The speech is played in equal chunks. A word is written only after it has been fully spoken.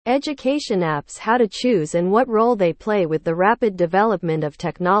Education apps, how to choose and what role they play with the rapid development of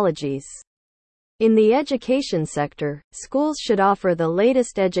technologies. In the education sector, schools should offer the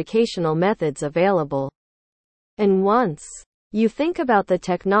latest educational methods available. And once you think about the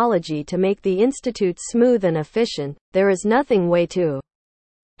technology to make the institute smooth and efficient, there is nothing way to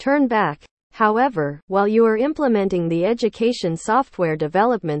turn back. However, while you are implementing the education software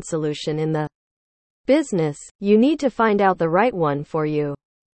development solution in the business, you need to find out the right one for you.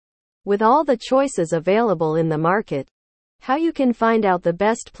 With all the choices available in the market, how you can find out the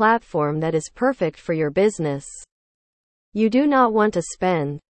best platform that is perfect for your business. You do not want to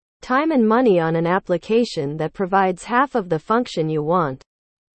spend time and money on an application that provides half of the function you want.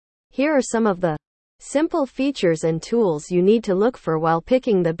 Here are some of the simple features and tools you need to look for while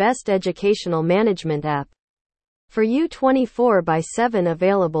picking the best educational management app for you. 24/7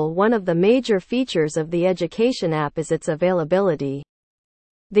 available. One of the major features of the education app is its availability.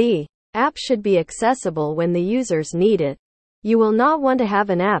 The app should be accessible when the users need it. You will not want to have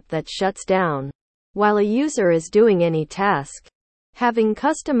an app that shuts down while a user is doing any task. Having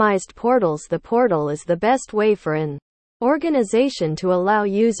customized portals. The portal is the best way for an organization to allow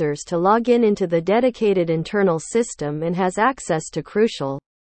users to log in into the dedicated internal system and has access to crucial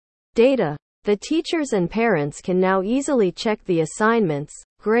data. The teachers and parents can now easily check the assignments,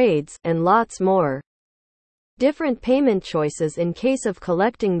 grades, and lots more. Different payment choices. In case of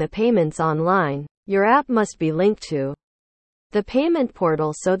collecting the payments online, your app must be linked to the payment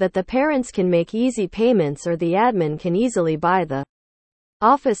portal so that the parents can make easy payments or the admin can easily buy the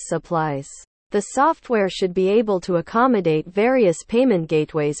office supplies. The software should be able to accommodate various payment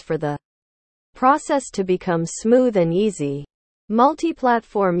gateways for the process to become smooth and easy.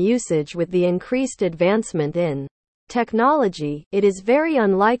 Multi-platform usage. With the increased advancement in technology, it is very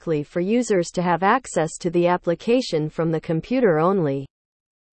unlikely for users to have access to the application from the computer only.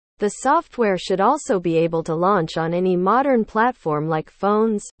 The software should also be able to launch on any modern platform like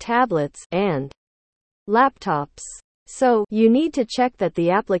phones, tablets, and laptops. So, you need to check that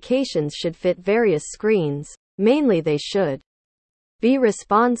the applications should fit various screens. Mainly they should be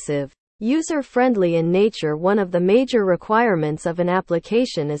responsive, user-friendly in nature. One of the major requirements of an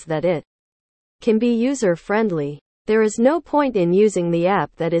application is that it can be user-friendly. There is no point in using the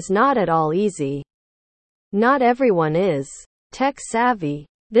app that is not at all easy. Not everyone is tech-savvy.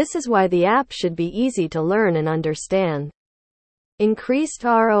 This is why the app should be easy to learn and understand. Increased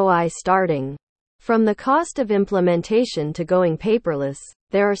ROI. Starting from the cost of implementation to going paperless,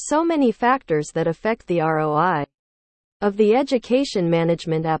 there are so many factors that affect the ROI of the education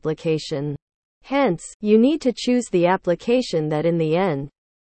management application. Hence, you need to choose the application that in the end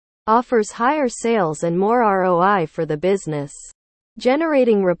offers higher sales and more ROI for the business.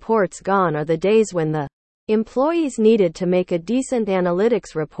 Generating reports. Gone are the days when the employees needed to make a decent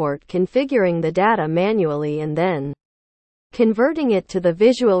analytics report, configuring the data manually and then converting it to the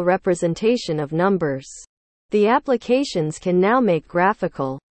visual representation of numbers. The applications can now make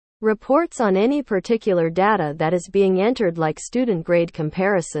graphical reports on any particular data that is being entered, like student grade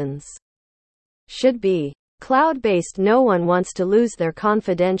comparisons. Should be cloud-based. No one wants to lose their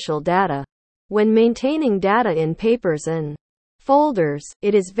confidential data. When maintaining data in papers and folders,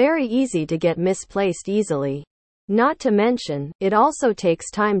 it is very easy to get misplaced easily. Not to mention, it also takes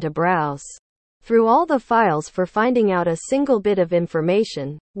time to browse through all the files for finding out a single bit of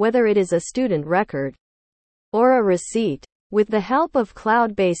information, whether it is a student record or a receipt. With the help of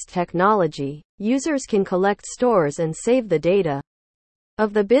cloud-based technology, users can collect, stores, and save the data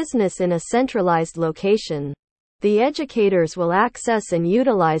of the business in a centralized location. The educators will access and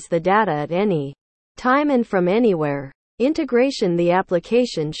utilize the data at any time and from anywhere. Integration. The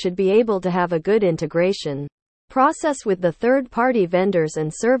application should be able to have a good integration process with the third-party vendors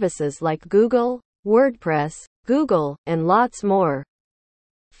and services like Google, WordPress, Google, and lots more.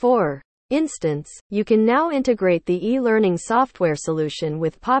 For instance, you can now integrate the e-learning software solution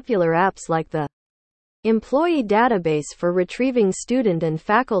with popular apps like the employee database for retrieving student and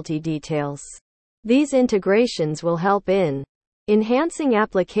faculty details. These integrations will help in enhancing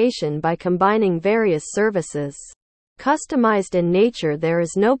application by combining various services. Customized in nature. There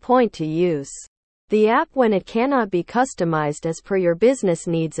is no point to use the app when it cannot be customized as per your business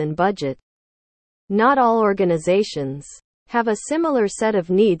needs and budget. Not all organizations have a similar set of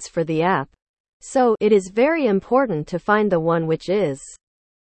needs for the app, so it is very important to find the one which is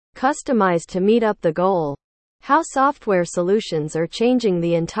customized to meet up the goal. How software solutions are changing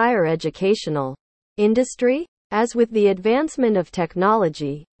the entire educational industry? As with the advancement of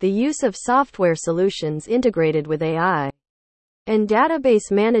technology, the use of software solutions integrated with AI and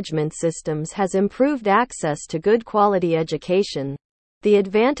database management systems has improved access to good quality education. The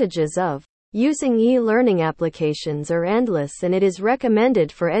advantages of using e-learning applications are endless, and it is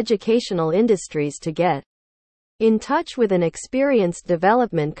recommended for educational industries to get in touch with an experienced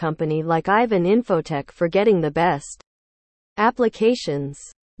development company like Ivan Infotech for getting the best applications.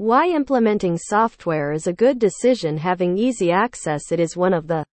 Why implementing software is a good decision. Having easy access, it is one of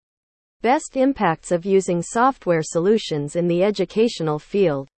the best impacts of using software solutions in the educational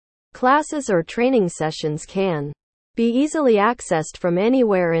field. Classes or training sessions can be easily accessed from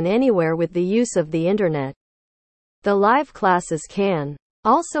anywhere and anywhere with the use of the internet. The live classes can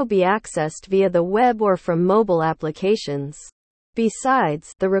also be accessed via the web or from mobile applications.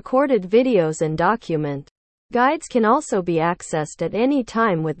 Besides, the recorded videos and document guides can also be accessed at any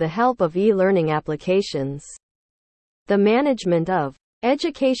time with the help of e-learning applications. The management of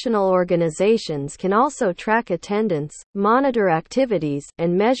educational organizations can also track attendance, monitor activities,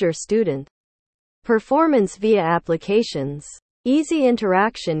 and measure student performance via applications. Easy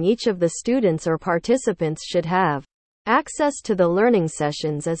interaction. Each of the students or participants should have access to the learning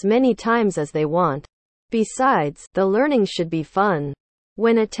sessions as many times as they want. Besides, the learning should be fun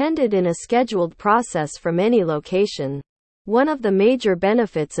when attended in a scheduled process from any location. One of the major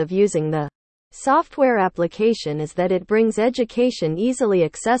benefits of using the software application is that it brings education easily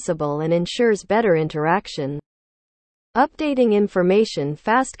accessible and ensures better interaction. Updating information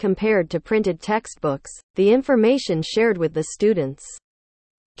fast compared to printed textbooks. The information shared with the students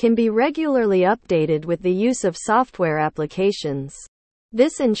can be regularly updated with the use of software applications.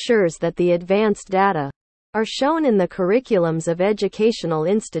 This ensures that the advanced data are shown in the curriculums of educational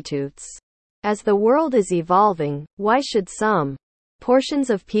institutes. As the world is evolving, why should some portions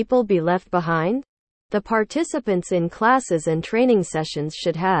of people be left behind? The participants in classes and training sessions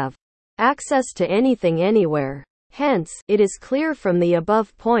should have access to anything anywhere. Hence, it is clear from the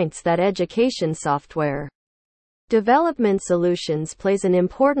above points that education software development solutions plays an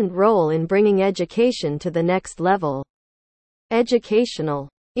important role in bringing education to the next level. Educational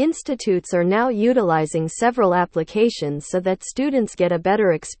institutes are now utilizing several applications so that students get a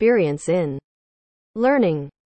better experience in learning.